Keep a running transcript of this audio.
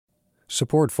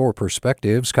Support for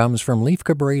Perspectives comes from Leif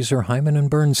Cabraser, Hyman and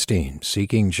Bernstein,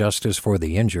 seeking justice for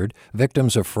the injured,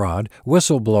 victims of fraud,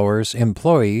 whistleblowers,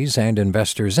 employees, and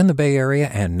investors in the Bay Area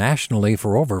and nationally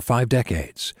for over 5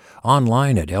 decades.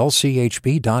 Online at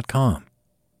lchb.com.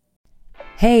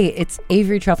 Hey, it's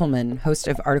Avery Trufelman, host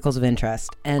of Articles of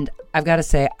Interest, and I've got to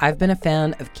say, I've been a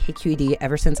fan of KQED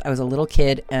ever since I was a little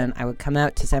kid, and I would come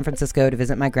out to San Francisco to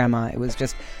visit my grandma. It was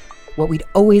just what we'd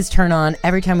always turn on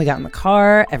every time we got in the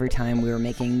car, every time we were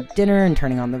making dinner and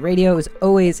turning on the radio. It was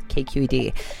always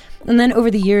KQED. And then over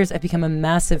the years, I've become a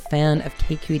massive fan of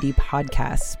KQED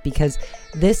podcasts because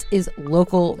this is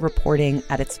local reporting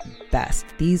at its best.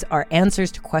 These are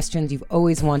answers to questions you've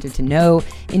always wanted to know,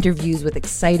 interviews with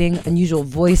exciting, unusual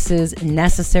voices,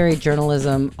 necessary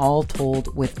journalism, all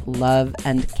told with love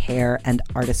and care and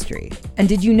artistry. And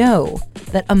did you know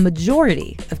that a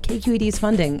majority of KQED's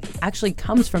funding actually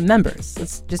comes from members?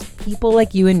 It's just people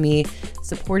like you and me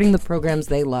supporting the programs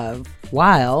they love,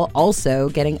 while also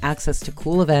getting access to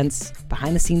cool events,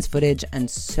 behind-the-scenes footage, and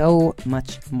so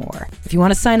much more. If you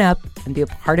want to sign up and be a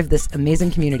part of this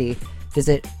amazing community,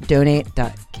 visit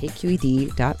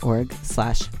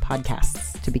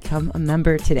donate.kqed.org/podcasts to become a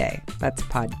member today. That's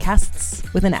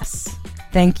podcasts with an S.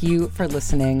 Thank you for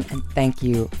listening, and thank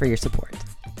you for your support.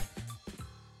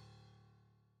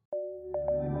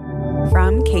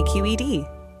 From KQED.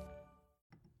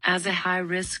 As a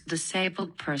high-risk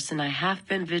disabled person, I have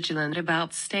been vigilant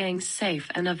about staying safe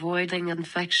and avoiding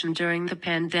infection during the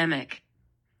pandemic.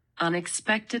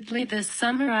 Unexpectedly this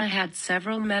summer, I had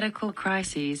several medical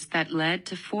crises that led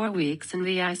to 4 weeks in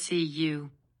the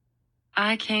ICU.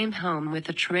 I came home with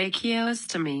a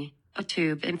tracheostomy, a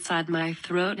tube inside my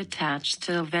throat attached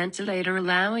to a ventilator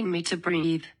allowing me to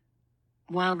breathe.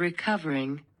 While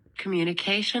recovering,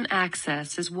 communication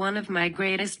access is one of my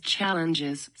greatest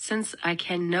challenges since I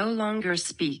can no longer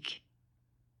speak.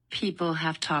 People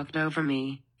have talked over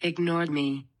me, ignored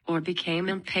me, or became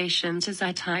impatient as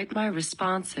I type my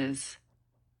responses.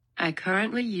 I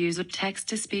currently use a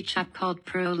text-to-speech app called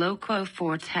Proloquo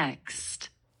for text.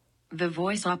 The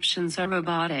voice options are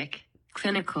robotic,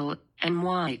 clinical, and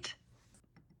white.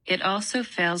 It also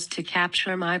fails to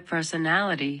capture my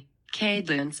personality,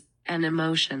 cadence, and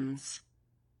emotions.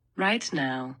 Right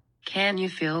now, can you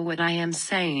feel what I am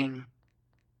saying?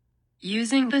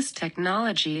 Using this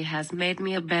technology has made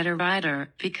me a better writer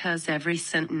because every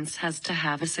sentence has to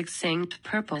have a succinct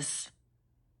purpose.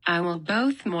 I will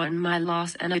both mourn my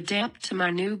loss and adapt to my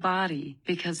new body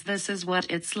because this is what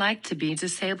it's like to be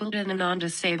disabled in a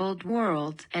non-disabled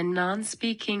world and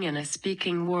non-speaking in a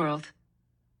speaking world.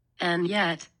 And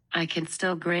yet, I can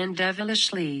still grin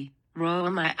devilishly, roll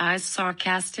my eyes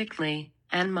sarcastically,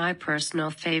 and my personal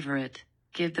favorite,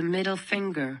 give the middle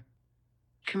finger.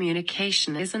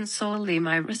 Communication isn't solely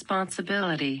my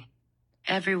responsibility.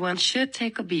 Everyone should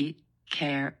take a beat,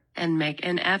 care, and make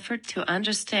an effort to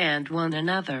understand one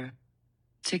another.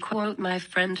 To quote my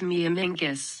friend Mia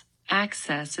Mingus,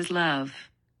 access is love.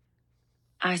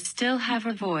 I still have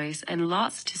a voice and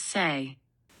lots to say.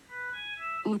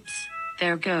 Oops,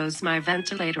 there goes my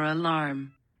ventilator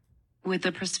alarm. With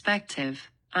a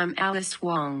perspective, I'm Alice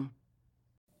Wong.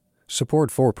 Support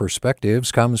for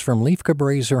Perspectives comes from Leif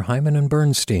Cabraser, Hyman and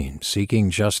Bernstein, seeking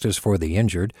justice for the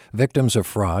injured, victims of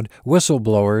fraud,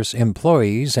 whistleblowers,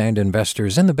 employees, and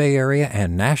investors in the Bay Area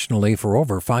and nationally for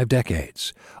over 5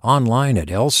 decades. Online at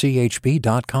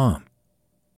lchb.com.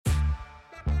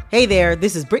 Hey there,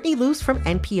 this is Brittany Luce from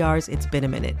NPR's It's Been a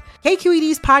Minute.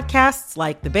 KQED's podcasts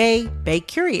like The Bay, Bay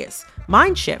Curious,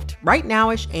 Mind Shift, Right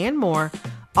Nowish, and more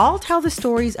all tell the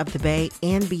stories of the Bay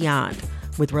and beyond,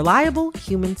 with reliable,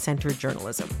 human-centered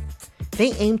journalism.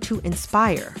 They aim to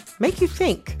inspire, make you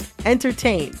think,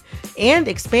 entertain, and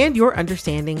expand your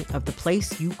understanding of the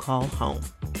place you call home.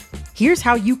 Here's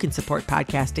how you can support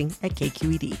podcasting at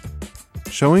KQED.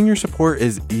 Showing your support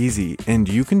is easy, and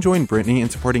you can join Brittany in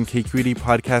supporting KQED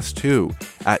podcasts too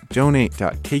at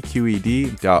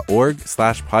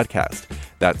donate.kqed.org/podcast.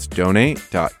 That's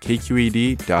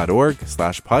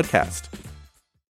donate.kqed.org/podcast.